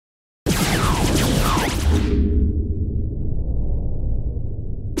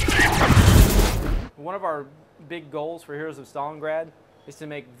One of our big goals for Heroes of Stalingrad is to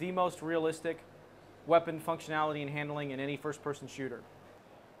make the most realistic weapon functionality and handling in any first-person shooter.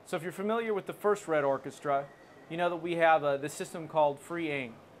 So if you're familiar with the first Red Orchestra, you know that we have this system called free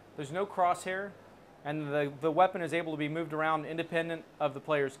aim. There's no crosshair, and the weapon is able to be moved around independent of the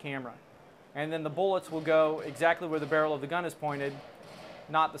player's camera. And then the bullets will go exactly where the barrel of the gun is pointed,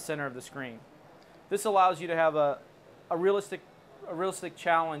 not the center of the screen. This allows you to have a realistic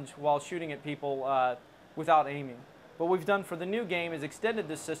challenge while shooting at people without aiming. What we've done for the new game is extended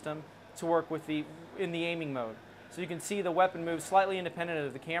this system to work with in the aiming mode. So you can see the weapon move slightly independent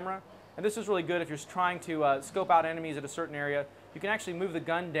of the camera, and this is really good if you're trying to scope out enemies at a certain area. You can actually move the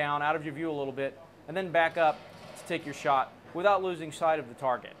gun down out of your view a little bit and then back up to take your shot without losing sight of the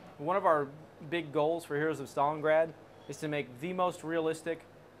target. One of our big goals for Heroes of Stalingrad is to make the most realistic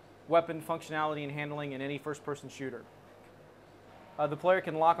weapon functionality and handling in any first-person shooter. The player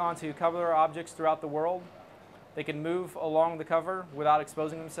can lock onto cover objects throughout the world. They can move along the cover without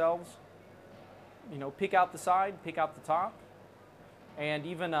exposing themselves. You know, peek out the side, peek out the top, and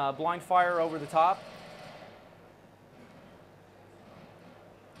even blind fire over the top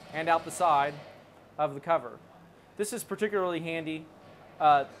and out the side of the cover. This is particularly handy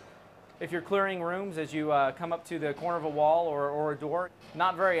if you're clearing rooms as you come up to the corner of a wall or a door.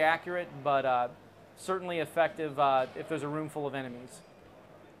 Not very accurate, but certainly effective if there's a room full of enemies.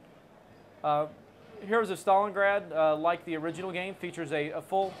 Heroes of Stalingrad, like the original game, features a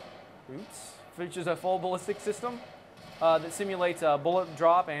full ballistic system that simulates bullet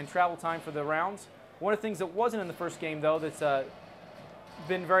drop and travel time for the rounds. One of the things that wasn't in the first game, though, that's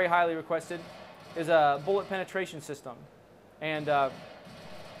been very highly requested is a bullet penetration system, and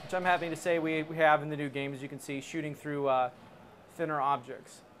which I'm happy to say we have in the new game, as you can see, shooting through thinner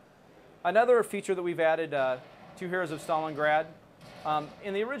objects. Another feature that we've added to Heroes of Stalingrad,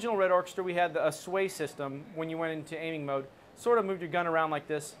 in the original Red Orchestra we had a sway system when you went into aiming mode, sort of moved your gun around like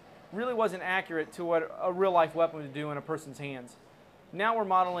this. Really wasn't accurate to what a real-life weapon would do in a person's hands. Now we're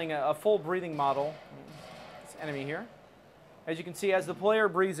modeling a full breathing model. This enemy here. As you can see, as the player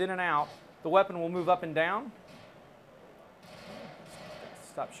breathes in and out, the weapon will move up and down.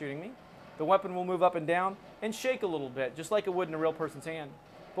 Stop shooting me. The weapon will move up and down and shake a little bit, just like it would in a real person's hand.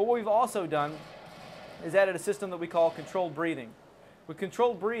 But what we've also done is added a system that we call controlled breathing. With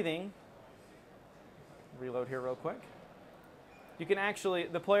controlled breathing, reload here real quick.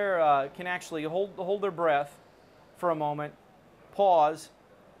 The player can actually hold their breath for a moment, pause,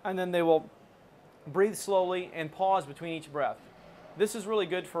 and then they will breathe slowly and pause between each breath. This is really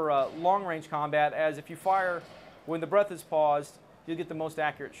good for long-range combat, as if you fire when the breath is paused, you'll get the most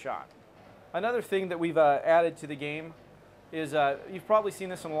accurate shot. Another thing that we've added to the game is, you've probably seen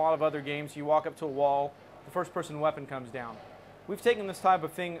this in a lot of other games. You walk up to a wall, the first-person weapon comes down. We've taken this type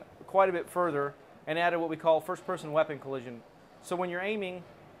of thing quite a bit further and added what we call first-person weapon collision. So when you're aiming,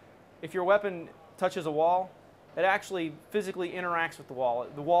 if your weapon touches a wall, it actually physically interacts with the wall.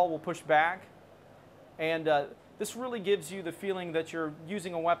 The wall will push back, and this really gives you the feeling that you're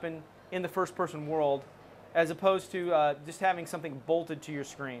using a weapon in the first-person world, as opposed to just having something bolted to your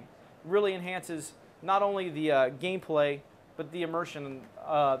screen. It really enhances not only the gameplay, but the immersion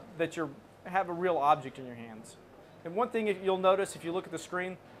that you have a real object in your hands. And one thing you'll notice if you look at the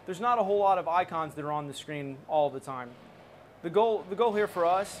screen, there's not a whole lot of icons that are on the screen all the time. The goal here for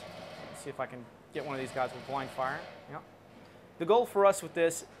us, let's see if I can get one of these guys with blind fire. Yeah. The goal for us with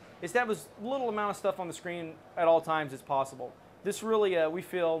this is to have as little amount of stuff on the screen at all times as possible. This really, we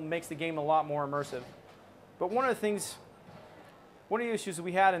feel, makes the game a lot more immersive. But one of the issues that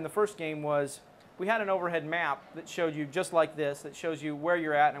we had in the first game was we had an overhead map that showed you just like this, that shows you where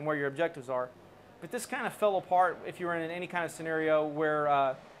you're at and where your objectives are. But this kind of fell apart if you were in any kind of scenario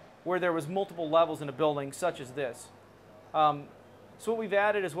where there was multiple levels in a building, such as this. So what we've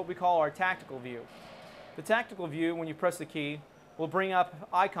added is what we call our tactical view. The tactical view, when you press the key, will bring up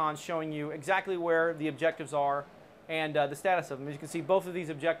icons showing you exactly where the objectives are and the status of them. As you can see, both of these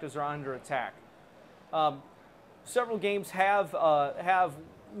objectives are under attack. Several games have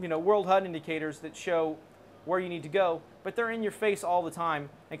World HUD indicators that show where you need to go, but they're in your face all the time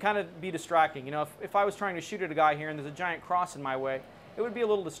and kind of be distracting. You know, if I was trying to shoot at a guy here and there's a giant cross in my way, it would be a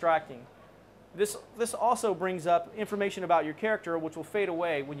little distracting. This also brings up information about your character, which will fade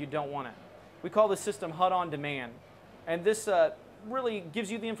away when you don't want it. We call this system HUD on demand, and this really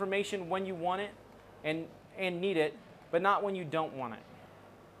gives you the information when you want it and need it, but not when you don't want it.